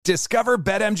Discover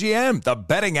BetMGM, the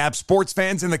betting app sports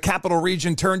fans in the capital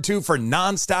region turn to for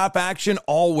nonstop action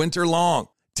all winter long.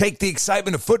 Take the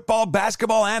excitement of football,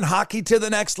 basketball, and hockey to the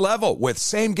next level with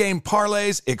same-game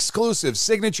parlays, exclusive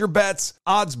signature bets,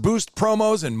 odds boost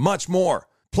promos, and much more.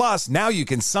 Plus, now you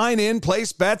can sign in,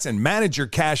 place bets, and manage your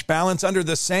cash balance under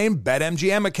the same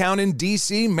BetMGM account in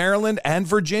D.C., Maryland, and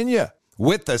Virginia.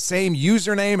 With the same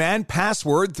username and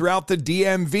password throughout the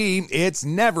DMV, it's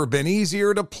never been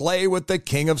easier to play with the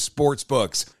king of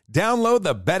sportsbooks. Download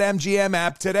the BetMGM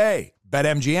app today.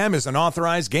 BetMGM is an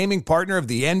authorized gaming partner of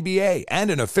the NBA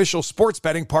and an official sports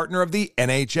betting partner of the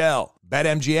NHL.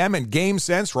 BetMGM and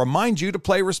GameSense remind you to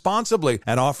play responsibly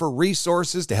and offer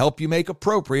resources to help you make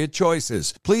appropriate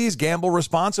choices. Please gamble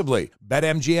responsibly.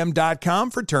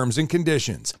 BetMGM.com for terms and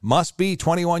conditions. Must be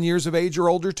 21 years of age or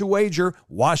older to wager.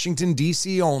 Washington,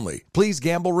 D.C. only. Please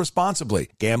gamble responsibly.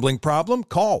 Gambling problem?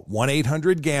 Call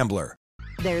 1-800-GAMBLER.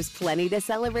 There's plenty to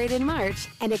celebrate in March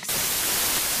and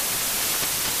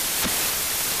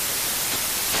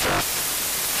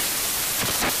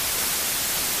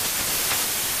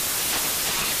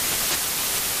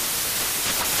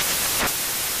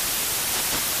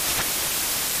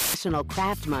National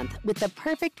Craft Month with the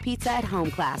perfect pizza at home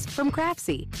class from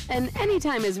Craftsy. And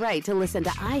anytime is right to listen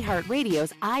to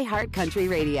iHeartRadio's iHeartCountry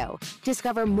Radio.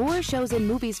 Discover more shows and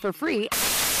movies for free.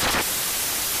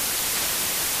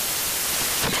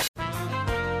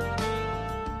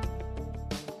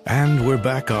 And we're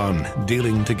back on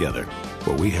Dealing Together,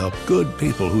 where we help good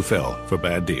people who fell for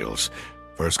bad deals.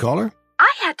 First caller?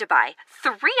 I had to buy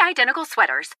 3 identical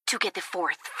sweaters to get the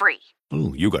 4th free.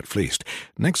 Ooh, you got fleeced.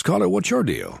 Next caller, what's your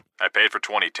deal? I paid for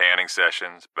 20 tanning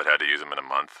sessions, but had to use them in a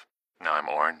month. Now I'm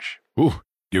orange. Ooh,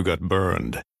 you got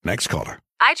burned. Next caller.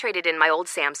 I traded in my old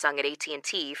Samsung at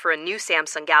AT&T for a new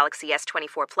Samsung Galaxy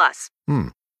S24 Plus.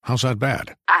 How's that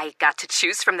bad? I got to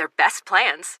choose from their best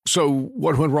plans. So,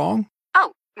 what went wrong?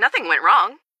 Oh, nothing went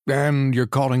wrong. And you're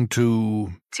calling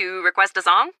to... To request a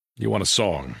song? You want a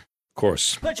song. Of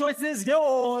course. The choice is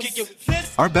yours.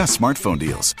 Our best smartphone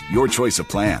deals. Your choice of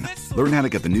plan. Learn how to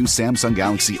get the new Samsung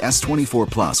Galaxy S24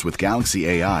 Plus with Galaxy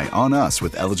AI on us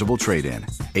with eligible trade-in.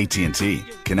 AT&T.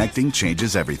 Connecting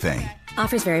changes everything.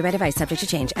 Offers vary by device. Subject to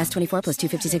change. S24 plus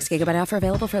 256 gigabyte offer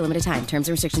available for a limited time. Terms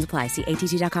and restrictions apply. See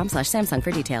att.com/Samsung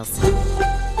for details.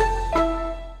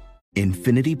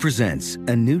 Infiniti presents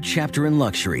a new chapter in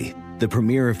luxury. The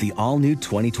premiere of the all-new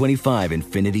 2025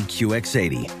 Infiniti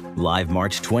QX80, live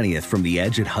March 20th from the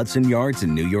Edge at Hudson Yards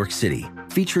in New York City,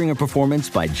 featuring a performance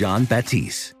by John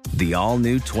Batiste. The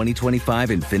all-new 2025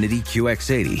 Infiniti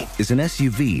QX80 is an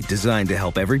SUV designed to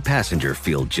help every passenger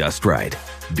feel just right.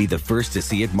 Be the first to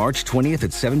see it March 20th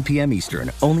at 7 p.m.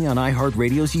 Eastern, only on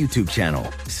iHeartRadio's YouTube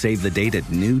channel. Save the date at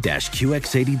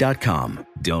new-QX80.com.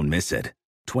 Don't miss it.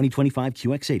 2025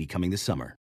 QX80 coming this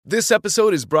summer. This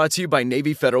episode is brought to you by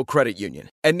Navy Federal Credit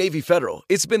Union. At Navy Federal,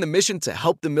 it's been the mission to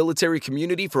help the military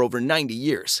community for over 90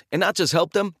 years. And not just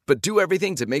help them, but do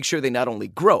everything to make sure they not only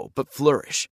grow, but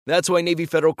flourish. That's why Navy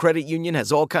Federal Credit Union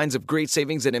has all kinds of great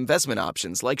savings and investment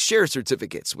options like share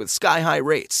certificates with sky-high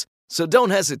rates. So don't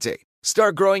hesitate.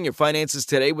 Start growing your finances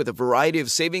today with a variety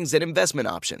of savings and investment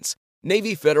options.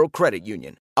 Navy Federal Credit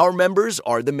Union. Our members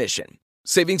are the mission.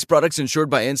 Savings products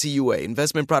insured by NCUA.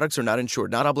 Investment products are not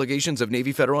insured, not obligations of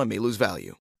Navy Federal and may lose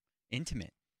value. Intimate.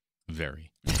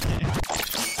 Very. 2,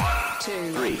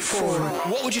 3, 4.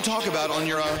 What would you talk about on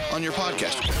your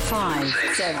podcast? 5,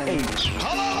 7, 8.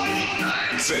 Hello?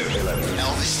 9, 10, 11.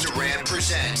 Elvis Duran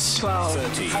presents 12,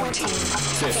 13, 14,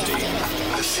 15.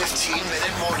 The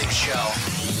 15-minute morning show.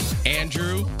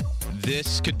 Andrew,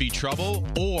 this could be trouble,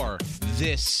 or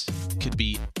this could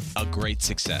be a great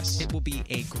success. It will be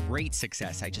a great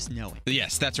success. I just know it.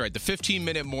 Yes, that's right. The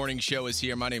 15-minute morning show is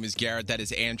here. My name is Garrett. That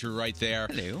is Andrew right there.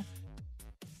 Hello.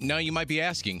 Now you might be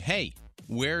asking, hey,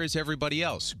 where is everybody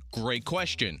else? Great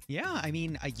question. Yeah, I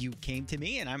mean, you came to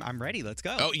me, and I'm ready. Let's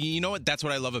go. Oh, you know what? That's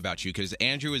what I love about you, because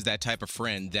Andrew is that type of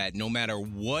friend that no matter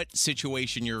what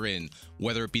situation you're in,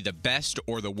 whether it be the best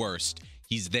or the worst,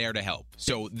 he's there to help.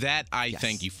 So that I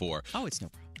thank you for. Oh, it's no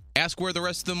problem. Ask where the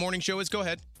rest of the morning show is. Go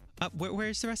ahead.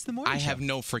 Where's the rest of the morning show? I have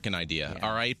no freaking idea,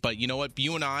 all right? But you know what?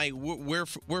 You and I,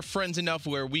 we're friends enough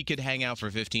where we could hang out for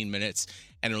 15 minutes,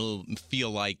 and it'll feel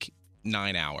like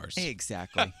 9 hours.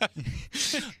 Exactly.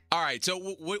 All right. So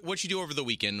what you do over the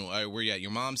weekend? Were you at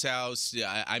your mom's house?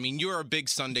 I mean, you're a big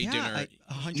Sunday dinner.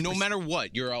 100%. No matter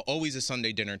what, you're always a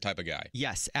Sunday dinner type of guy.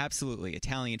 Yes, absolutely.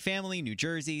 Italian family, New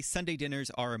Jersey. Sunday dinners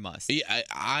are a must. Yeah,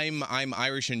 I'm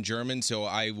Irish and German, so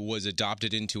I was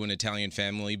adopted into an Italian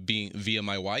family via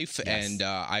my wife, and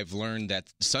I've learned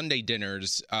that Sunday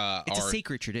dinners it's a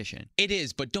sacred tradition. It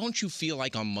is, but don't you feel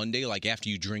like on Monday, like after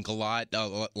you drink a lot,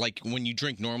 like when you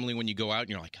drink normally when you go out, and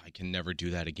you're like, I can never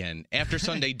do that again. After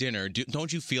Sunday dinner,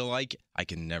 don't you feel like I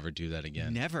can never do that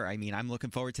again? Never. I mean, I'm looking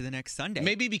forward to the next Sunday.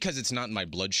 Maybe because it's not in my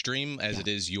bloodstream as it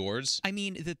is yours. I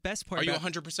mean, the best part Are you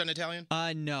 100% Italian?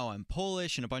 No, I'm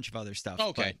Polish and a bunch of other stuff.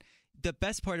 Okay. But the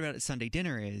best part about Sunday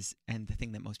dinner is, and the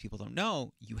thing that most people don't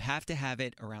know, you have to have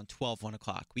it around 12, 1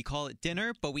 o'clock. We call it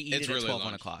dinner, but we eat it at 12,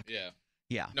 1 o'clock. Yeah.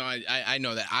 Yeah. No, I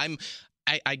know that.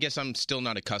 I guess I'm still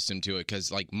not accustomed to it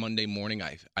because like Monday morning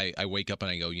I wake up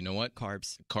and I go, you know what?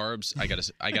 Carbs.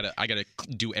 I gotta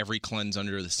do every cleanse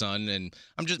under the sun, and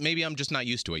I'm just not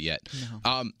used to it yet.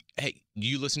 No. Hey,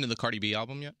 you listen to the Cardi B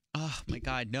album yet? Oh my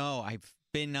God, no. I've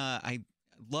been I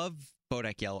love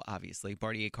Bodak Yellow, obviously.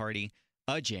 Barty A. Cardi,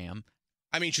 a jam.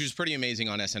 I mean, she was pretty amazing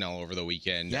on SNL over the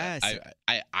weekend. Yes.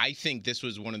 I think this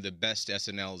was one of the best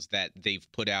SNLs that they've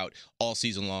put out all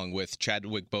season long with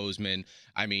Chadwick Boseman.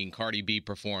 I mean, Cardi B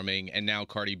performing, and now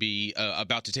Cardi B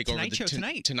about to take over the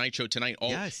Tonight Show tonight.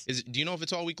 Yes. Do you know if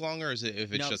it's all week long or is it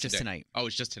if it's no, just just tonight? Oh,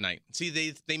 it's just tonight.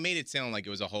 See, they made it sound like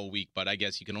it was a whole week, but I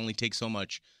guess you can only take so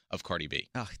much of Cardi B.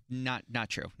 Oh, not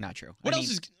true. Not true. What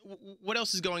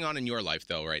else is going on in your life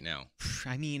though right now?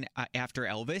 I mean, After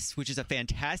Elvis, which is a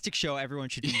fantastic show. Everyone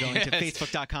should be going to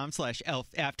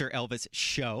facebook.com/AfterElvis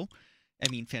show. I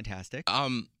mean, fantastic.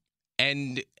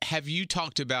 And have you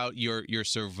talked about your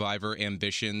Survivor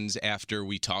ambitions after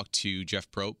we talked to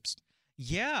Jeff Probst?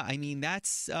 Yeah, I mean,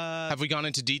 that's... have we gone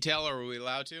into detail, or are we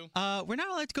allowed to? We're not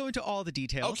allowed to go into all the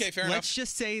details. Okay, fair enough. Let's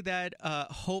just say that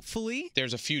hopefully...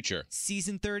 There's a future.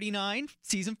 Season 39,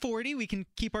 Season 40, we can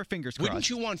keep our fingers crossed. Wouldn't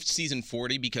you want Season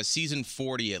 40? Because Season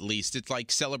 40, at least, it's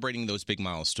like celebrating those big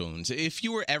milestones. If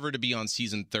you were ever to be on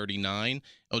Season 39,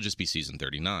 it'll just be Season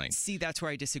 39. See, that's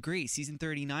where I disagree. Season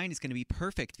 39 is going to be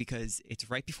perfect because it's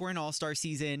right before an all-star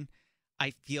season.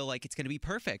 I feel like it's going to be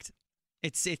perfect.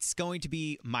 It's going to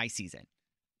be my season.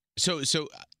 So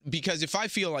because if I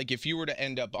feel like if you were to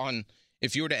end up on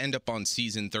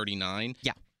season 39,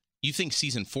 yeah. You think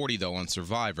season 40 though on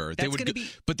Survivor, they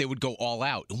would go all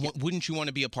out. Wouldn't you want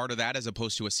to be a part of that as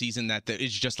opposed to a season that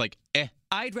is just like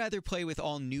I'd rather play with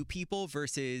all new people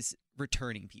versus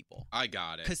returning people. I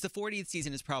got it. Because the 40th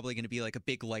season is probably going to be like a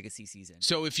big legacy season.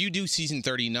 So if you do season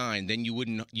 39, then you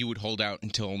would hold out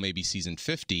until maybe season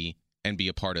 50 and be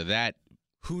a part of that.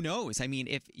 Who knows? I mean,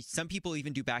 if some people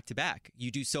even do back-to-back. You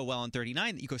do so well on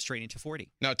 39 that you go straight into 40.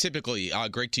 Now, typically,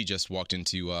 Greg T just walked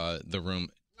into the room.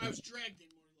 I was dragged in.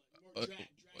 Dragged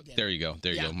in. There you go.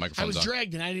 There you go. Microphone's on. I was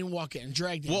dragged in. I didn't walk in.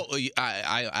 Dragged in. Well,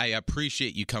 I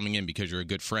appreciate you coming in because you're a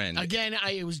good friend. Again,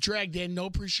 I was dragged in. No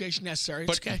appreciation necessary.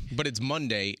 It's okay. But it's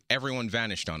Monday. Everyone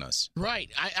vanished on us.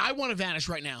 Right. I want to vanish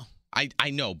right now.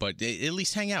 I know, but at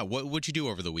least hang out. What'd you do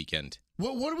over the weekend?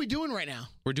 What are we doing right now?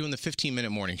 We're doing the 15-minute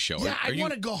morning show. Yeah, I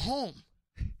want to go home.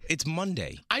 It's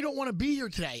Monday. I don't want to be here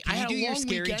today. Can I you had do a your long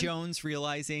Scary weekend. Jones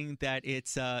realizing that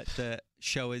it's the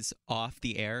show is off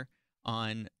the air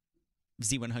on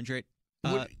Z100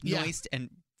 noise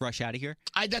and rush out of here?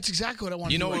 That's exactly what I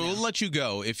want to do. You know, right we'll now. let you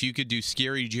go if you could do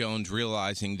Scary Jones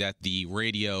realizing that the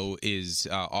radio is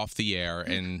off the air,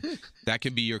 and that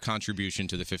could be your contribution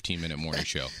to the 15-minute morning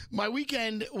show. My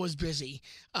weekend was busy.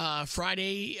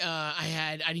 Friday,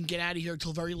 I didn't get out of here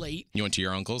until very late. You went to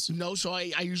your uncle's? No, so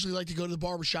I usually like to go to the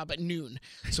barbershop at noon.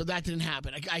 So that didn't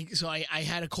happen. I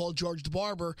had to call George the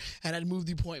barber and I had to move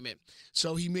the appointment.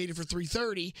 So he made it for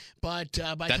 3:30, but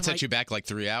by that set you back like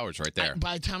 3 hours right there.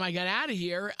 By the time I got out of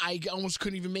here, I almost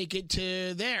couldn't even make it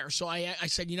to there. So I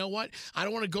said, you know what? I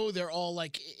don't want to go there all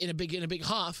like in a big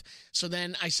huff. So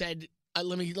then I said,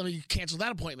 let me cancel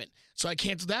that appointment. So I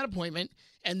canceled that appointment,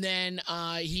 and then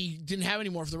he didn't have any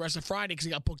more for the rest of Friday because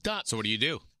he got booked up. So what do you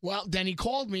do? Well, then he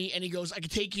called me, and he goes, I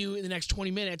could take you in the next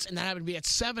 20 minutes, and that happened to be at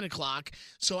 7 o'clock.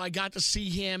 So I got to see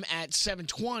him at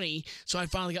 7:20, so I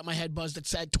finally got my head buzzed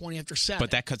at 20 after 7. But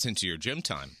that cuts into your gym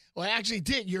time. Well, I actually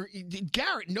did.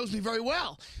 Garrett knows me very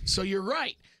well, so you're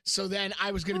right. So then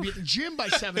I was going to be at the gym by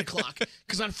 7 o'clock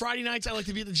because on Friday nights I like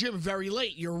to be at the gym very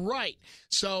late. You're right.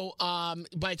 So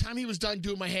by the time he was done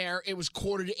doing my hair, it was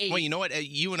 7:45. Well, you know what?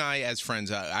 You and I, as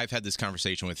friends, I've had this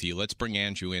conversation with you. Let's bring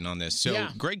Andrew in on this. So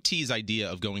Greg T's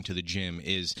idea of going to the gym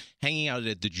is hanging out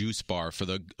at the juice bar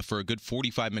for a good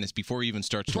 45 minutes before he even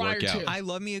starts to work out. I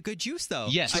love me a good juice, though.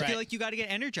 Yes. I feel like you got to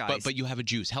get energized. But you have a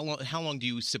juice. How long do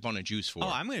you sip on a juice for? Oh,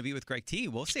 I'm going to be with Greg T.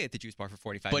 We'll stay at the juice bar for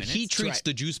 45 but minutes. But he treats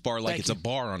the juice bar like it's a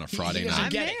bar on a Friday night.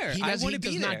 I'm there. He does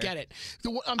not get it.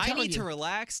 I need to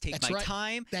relax, take my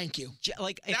time. Thank you.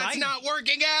 That's not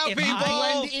working out, people.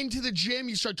 I blend into the gym,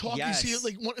 you start talking.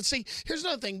 See, here's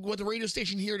another thing. What the radio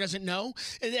station here doesn't know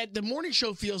is that the morning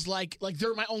show feels like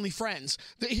they're my only friends.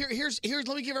 Here's.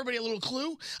 Let me give everybody a little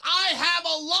clue. I have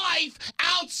a life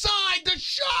outside the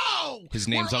show. His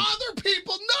name's where other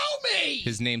people know me.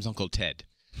 His name's Uncle Ted.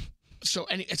 So,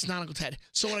 and it's not Uncle Ted.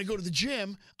 So when I go to the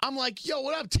gym, I'm like, yo,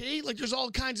 what up, T? Like, there's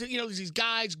all kinds of, there's these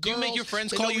guys, girls. Do you make your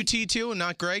friends call you T too and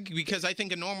not Greg? Because I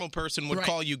think a normal person would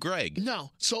call you Greg.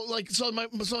 No. So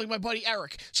my buddy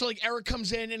Eric. So like Eric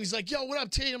comes in and he's like, yo, what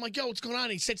up, T? And I'm like, yo, what's going on?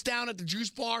 And he sits down at the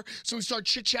juice bar. So we start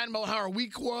chit-chatting about how our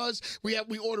week was. We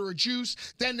order a juice.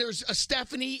 Then there's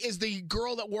Stephanie is the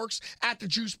girl that works at the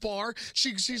juice bar.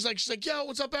 She's like, yo,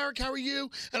 what's up, Eric? How are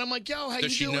you? And I'm like, yo, how you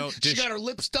doing? She got her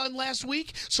lips done last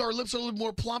week. So her lips are a little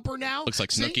more plumper now. Looks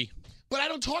like Snooki. But I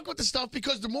don't talk about the stuff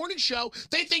because the morning show,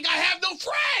 they think I have no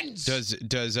friends.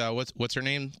 Does what's her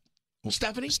name?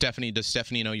 Stephanie? Does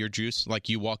Stephanie know your juice? Like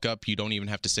you walk up, you don't even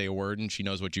have to say a word, and she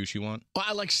knows what juice you want? Well,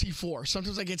 I like C4.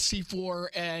 Sometimes I get C4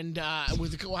 and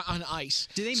on ice.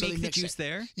 Do they make the juice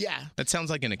there? Yeah. That sounds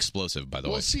like an explosive, by the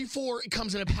way. Well, C4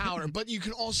 comes in a powder, but you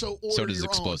can also order so does your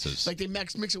explosives. Own. Like they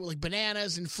mix it with like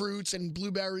bananas and fruits and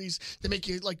blueberries. They make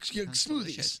you like smoothies.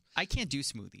 Delicious. I can't do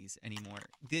smoothies anymore.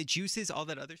 The juices, all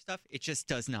that other stuff, it just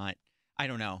does not. I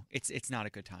don't know. It's not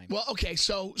a good time. Well, okay,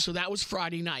 so that was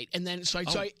Friday night, and then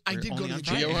I did go to the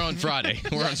gym. Yeah, we're on Friday.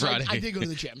 We're on Friday. I did go to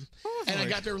the gym, and I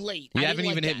got there late. We haven't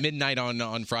even hit midnight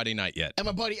on Friday night yet. And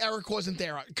my buddy Eric wasn't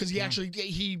there because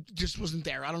he just wasn't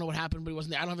there. I don't know what happened, but he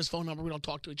wasn't there. I don't have his phone number. We don't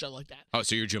talk to each other like that. Oh,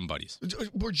 so you're gym buddies?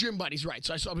 We're gym buddies, right?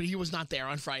 So I saw, but he was not there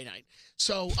on Friday night.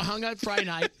 So I hung out Friday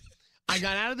night. I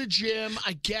got out of the gym,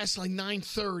 I guess, like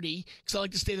 9:30, because I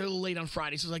like to stay there a little late on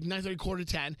Friday. So it was like 9:30,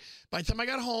 9:45. By the time I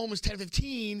got home, it was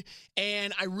 10:15,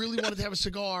 and I really wanted to have a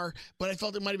cigar, but I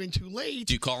felt it might have been too late.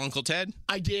 Do you call Uncle Ted?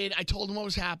 I did. I told him what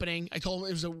was happening. I told him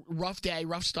it was a rough day,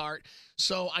 rough start.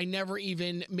 So I never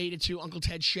even made it to Uncle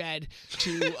Ted's shed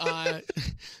to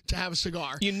have a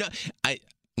cigar. I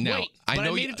know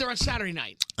I made it there on Saturday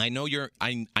night. I know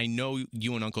I know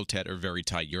you and Uncle Ted are very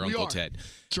tight. You're Uncle Ted.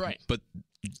 That's right. But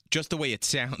just the way it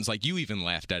sounds, like you even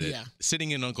laughed at it. Yeah. Sitting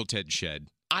in Uncle Ted's shed.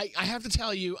 I have to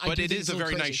tell you. But it is a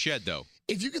very nice shed, though.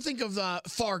 If you could think of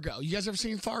Fargo. You guys ever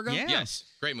seen Fargo? Yeah. Yes.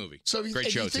 Great movie. So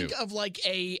Great show, you think of like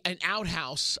an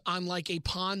outhouse on like a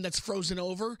pond that's frozen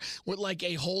over with like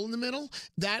a hole in the middle,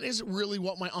 that is really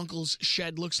what my uncle's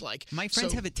shed looks like. My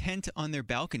friends have a tent on their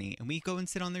balcony, and we go and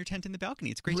sit on their tent in the balcony.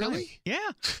 It's a great time. Really? Yeah.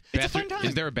 It's a fun time.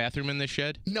 Is there a bathroom in this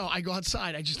shed? No, I go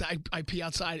outside. I pee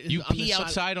outside. You pee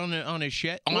outside on his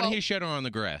shed? On his shed or on the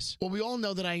grass? Well, we all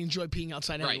know that I enjoy peeing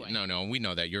outside anyway. Right. No, we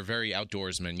know that. You're very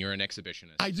outdoorsman. You're an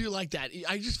exhibitionist. I do like that.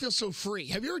 I just feel so free.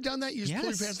 Have you ever done that? You just pull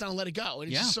your pants down and let it go.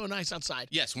 And it's just so nice outside.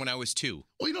 Yes, when I was 2.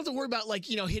 Well, you don't have to worry about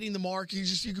hitting the mark.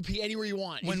 You can pee anywhere you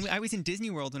want. When I was in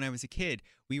Disney World when I was a kid,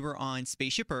 we were on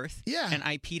Spaceship Earth. Yeah. And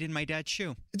I peed in my dad's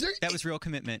shoe. That was real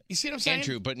commitment. You see what I'm saying?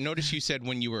 Andrew, but notice you said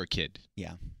when you were a kid.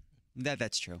 Yeah.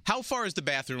 That's true. How far is the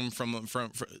bathroom from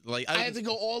like? I had to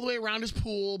go all the way around his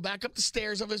pool, back up the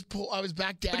stairs of his pool. I was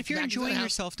back deck. But if you're enjoying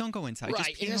yourself, don't go inside. Right.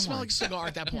 Just pee it smelled like a cigar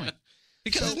at that point.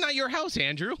 Because it's not your house,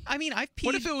 Andrew. I mean, I've peed.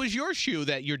 What if it was your shoe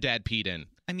that your dad peed in?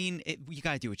 I mean, you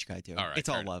got to do what you got to do. All right, it's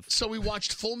all love. So we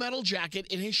watched Full Metal Jacket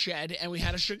in his shed, and we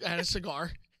had a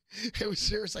cigar. It was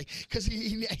seriously because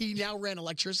he now ran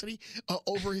electricity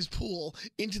over his pool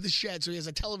into the shed, so he has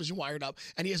a television wired up,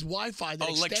 and he has Wi-Fi. That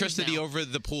electricity over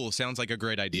the pool sounds like a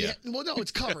great idea. Yeah, well, no,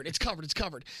 it's covered. It's covered.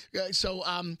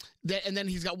 And then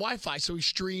he's got Wi-Fi, so he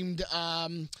streamed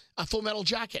a Full Metal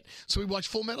Jacket. So we watched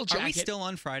Full Metal Jacket. Are we still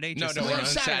on Friday? No, we're on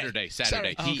Saturday.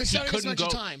 Oh,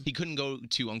 He couldn't go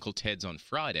to Uncle Ted's on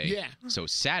Friday. Yeah. So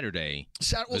Saturday.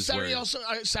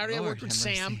 Saturday I worked with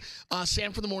Sam.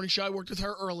 Sam from the morning show. I worked with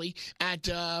her early at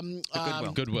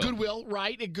Goodwill,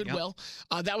 right? At Goodwill.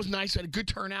 Yep. That was nice. We had a good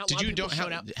turnout. Did you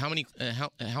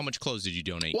how much clothes did you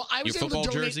donate? Well, I was your football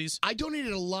able to donate, jerseys? I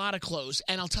donated a lot of clothes,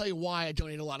 and I'll tell you why I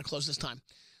donated a lot of clothes this time.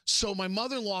 So my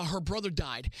mother-in-law, her brother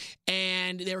died,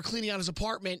 and they were cleaning out his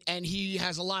apartment, and he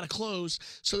has a lot of clothes,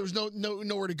 so there was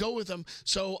nowhere to go with them.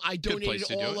 So I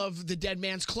donated all of the dead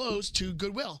man's clothes to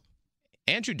Goodwill.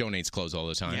 Andrew donates clothes all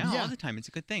the time. Yeah, all the time. It's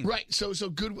a good thing. Right. So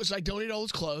I donated all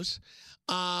his clothes.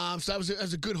 So that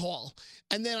was a good haul.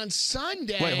 And then on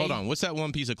Sunday. Wait, hold on. What's that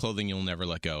one piece of clothing you'll never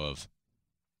let go of?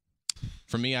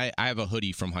 For me, I have a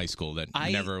hoodie from high school that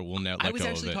never will let go of it. I was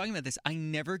actually talking about this. I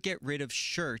never get rid of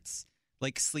shirts.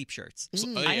 Like sleep shirts.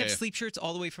 I have sleep shirts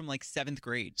all the way from like 7th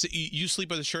grade. So you sleep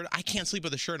with a shirt? I can't sleep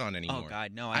with a shirt on anymore. Oh,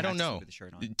 God, no. I don't know. Sleep with a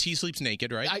shirt on. T sleeps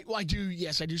naked, right? I do,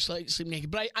 yes. I do sleep naked.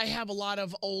 But I have a lot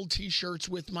of old T-shirts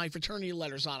with my fraternity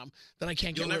letters on them that I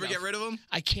can't get rid of. You'll never get rid of them?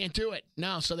 I can't do it.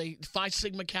 No. So they Phi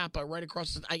Sigma Kappa right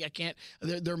across I can't.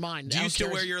 They're mine. Do you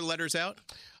still wear your letters out?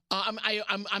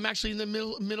 I'm actually in the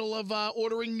middle of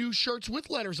ordering new shirts with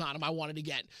letters on them. I wanted to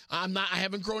get. I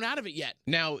haven't grown out of it yet.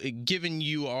 Now, given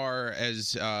you are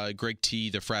as Greg T,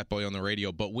 the frat boy on the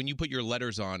radio, but when you put your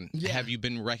letters on, have you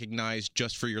been recognized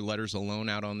just for your letters alone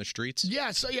out on the streets?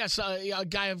 Yes. A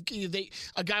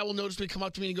guy will notice me, come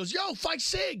up to me, and he goes, "Yo, Phi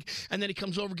Sig," and then he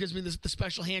comes over, gives me the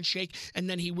special handshake, and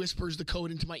then he whispers the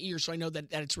code into my ear, so I know that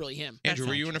it's really him. Andrew,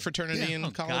 were you in a fraternity in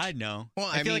college? God, no. Well,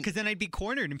 I feel like because then I'd be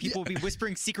cornered and people would be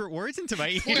whispering secret words into my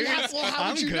ears. Well, how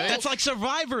would you know? That's like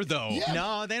Survivor, though. Yeah.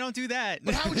 No, they don't do that.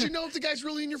 But how would you know if the guy's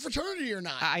really in your fraternity or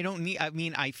not?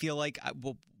 I feel like,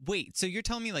 wait, so you're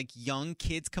telling me like young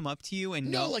kids come up to you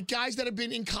and know? No, like guys that have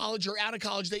been in college or out of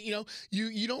college that, you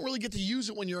don't really get to use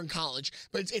it when you're in college.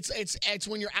 But it's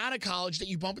when you're out of college that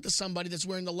you bump into somebody that's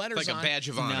wearing the letters like on. a badge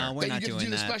of honor. No, we're not doing that. You get to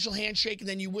do the special handshake and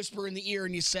then you whisper in the ear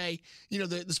and you say,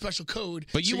 the special code.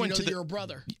 But you so went to you're a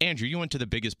brother. Andrew, you went to the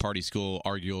biggest party school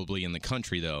arguably in the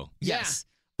country, though. Yes.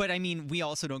 But I mean, we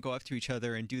also don't go up to each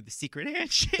other and do the secret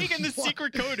handshake and the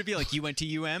secret code to be like, you went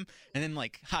to UM, and then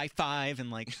like high five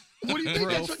and like. What do you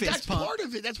think? That's part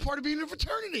of it. That's part of being in a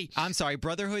fraternity. I'm sorry,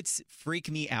 brotherhoods freak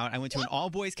me out. I went to an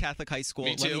all-boys Catholic high school.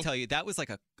 Me too. Let me tell you, that was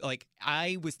like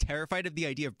I was terrified of the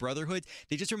idea of brotherhoods.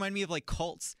 They just remind me of like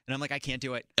cults, and I'm like, I can't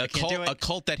do it. A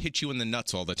cult that hits you in the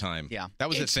nuts all the time. Yeah, that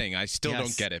was a thing. I still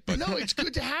don't get it, but no, it's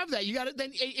good to have that. You got it.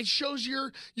 Then it shows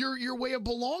your way of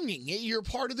belonging. You're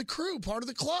part of the crew, part of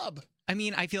the club. I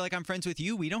mean, I feel like I'm friends with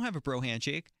you. We don't have a bro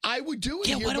handshake. I would do it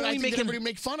here, but I think everybody would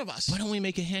make fun of us. Why don't we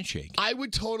make a handshake? I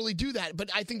would totally do that, but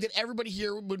I think that everybody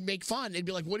here would make fun. They'd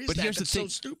be like, what is that? That's so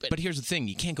stupid. But here's the thing.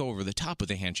 You can't go over the top with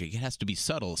a handshake. It has to be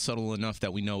subtle enough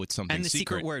that we know it's something and the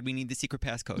secret word. We need the secret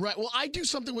passcode. Right. Well, I do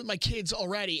something with my kids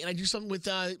already, and I do something with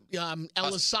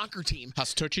Ella's soccer team.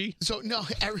 Hastucci? So, no.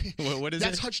 What is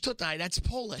that's it? That's Huchtutai. That's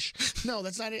Polish. No,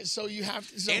 that's not it. So you have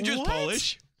to. So Andrew's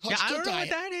Polish? Yeah, I don't know what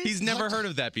that is. He's never heard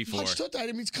of that before. Huchtutai,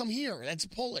 it means come here. That's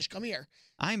Polish. Come here.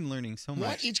 I'm learning so much.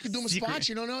 What? Each Kuduma spots?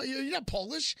 You don't know? You're not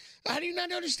Polish. How do you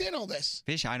not understand all this?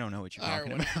 Fish, I don't know what you're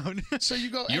talking about. So you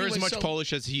go. You're anyway, as much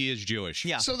Polish as he is Jewish.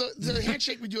 Yeah. So the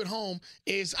handshake we do at home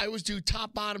is I always do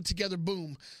top, bottom, together,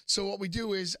 boom. So what we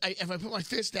do is if I put my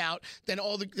fist out, then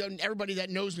everybody that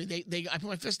knows me, I put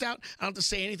my fist out. I don't have to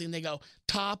say anything. They go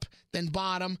top, then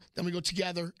bottom, then we go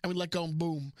together, and we let go and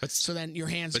boom. So then your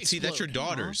hands. But see, that's your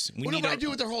daughters. I do it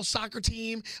with their whole soccer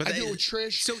team. I do it with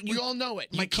Trish. So we all know it.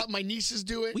 My nieces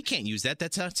do it. We can't use that.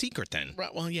 That's a secret then.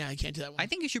 Right. Well, yeah, I can't do that one. I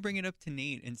think you should bring it up to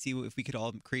Nate and see if we could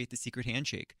all create the secret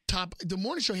handshake. The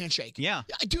morning show handshake. Yeah.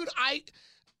 Dude,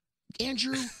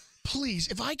 Andrew, please,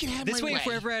 if I can have this my way, way. If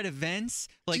we're ever at events,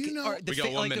 like, we got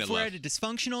 1 minute if we're left. at a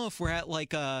dysfunctional, if we're at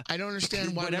like a, I don't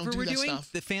understand why whatever we don't do we're that doing,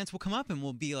 stuff. the fans will come up and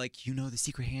we'll be like, the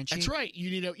secret handshake. That's right. You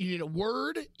need a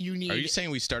word. You need. Are you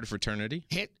saying we start a fraternity?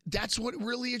 That's what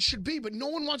really it should be, but no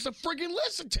one wants to friggin'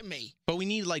 listen to me. But we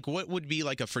need what would be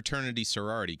like a fraternity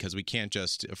sorority because we can't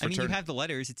just. I mean, you have the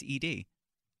letters. It's ED.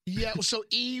 Yeah, well, so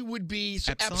E would be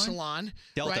epsilon,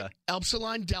 delta, right?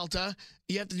 Epsilon, delta.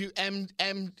 You have to do M.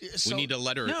 So, we need a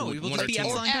letter. No, one or two.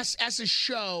 Or S. S is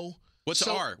show. What's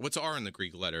R? What's R in the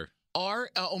Greek letter? R,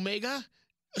 omega.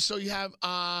 So you have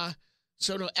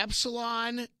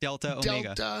epsilon,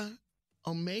 delta,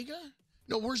 omega.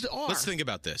 No, where's the R? Let's think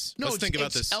about this. No, Let's think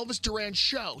about this. Elvis Duran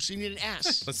show, so you need an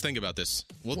S. Let's think about this.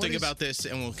 We'll think about this,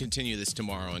 and we'll continue this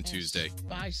tomorrow on Tuesday.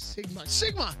 Phi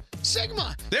Sigma.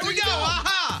 There we go.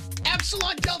 Aha!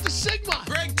 Epsilon, delta, sigma.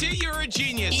 Greg T, you're a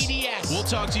genius. EDS. We'll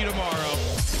talk to you tomorrow.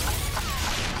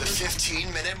 The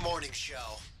 15-minute morning show.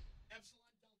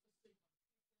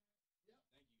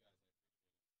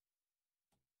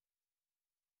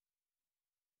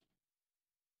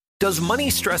 Does money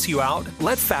stress you out?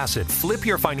 Let Facet flip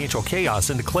your financial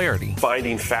chaos into clarity.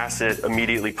 Finding Facet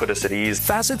immediately put us at ease.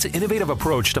 Facet's innovative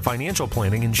approach to financial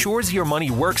planning ensures your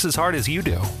money works as hard as you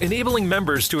do, enabling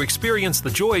members to experience the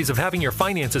joys of having your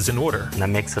finances in order. And that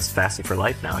makes us Facet for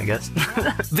life now, I guess.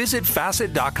 Visit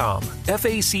Facet.com,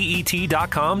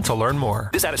 FACET.com to learn more.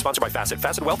 This ad is sponsored by Facet.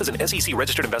 Facet Wealth is an SEC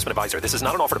registered investment advisor. This is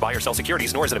not an offer to buy or sell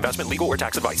securities, nor is it investment, legal, or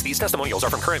tax advice. These testimonials are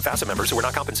from current Facet members who are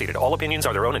not compensated. All opinions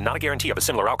are their own and not a guarantee of a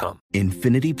similar outcome.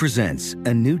 Infiniti presents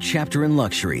a new chapter in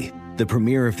luxury, the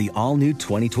premiere of the all-new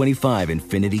 2025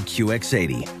 Infiniti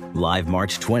QX80, live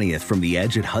March 20th from the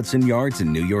Edge at Hudson Yards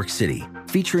in New York City,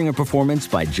 featuring a performance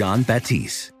by Jon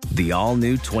Batiste. The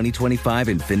all-new 2025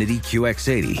 Infiniti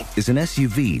QX80 is an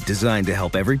SUV designed to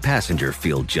help every passenger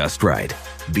feel just right.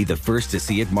 Be the first to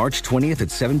see it March 20th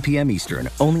at 7 p.m. Eastern,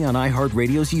 only on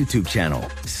iHeartRadio's YouTube channel.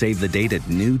 Save the date at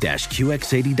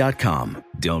new-QX80.com.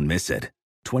 Don't miss it.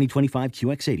 2025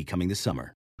 QX80 coming this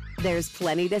summer. There's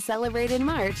plenty to celebrate in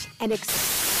March and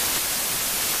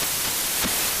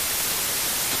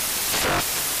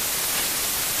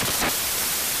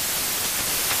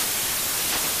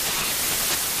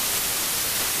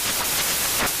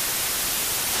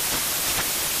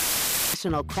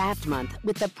National Craft Month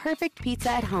with the perfect pizza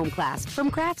at home class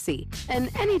from Craftsy. And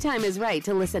anytime is right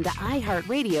to listen to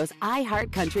iHeartRadio's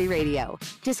iHeart Country Radio.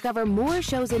 Discover more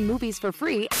shows and movies for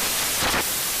free.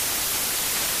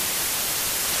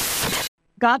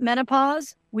 Got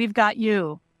menopause? We've got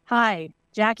you. Hi,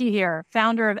 Jackie here,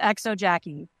 founder of Exo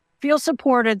Jackie. Feel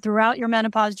supported throughout your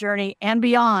menopause journey and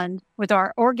beyond with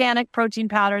our organic protein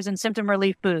powders and symptom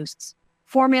relief boosts.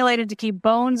 Formulated to keep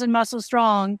bones and muscles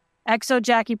strong, Exo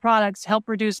Jackie products help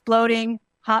reduce bloating,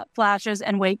 hot flashes,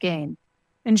 and weight gain.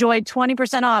 Enjoy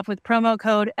 20% off with promo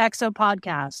code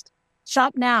EXOPODCAST.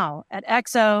 Shop now at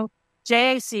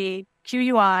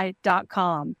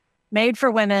exojacqui.com. Made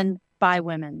for women, by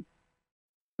women.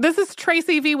 This is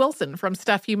Tracy V. Wilson from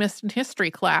Stuff You Missed in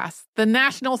History class. The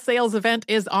national sales event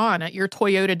is on at your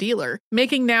Toyota dealer,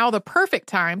 making now the perfect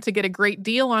time to get a great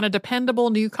deal on a dependable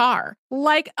new car.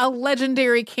 Like a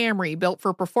legendary Camry built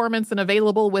for performance and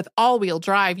available with all-wheel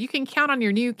drive, you can count on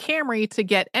your new Camry to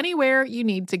get anywhere you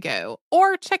need to go.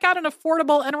 Or check out an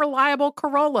affordable and reliable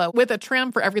Corolla with a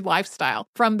trim for every lifestyle.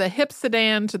 From the hip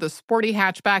sedan to the sporty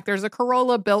hatchback, there's a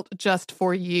Corolla built just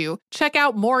for you. Check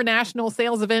out more national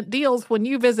sales event deals when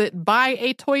you visit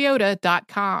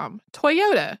buyatoyota.com.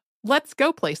 Toyota, let's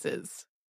go places.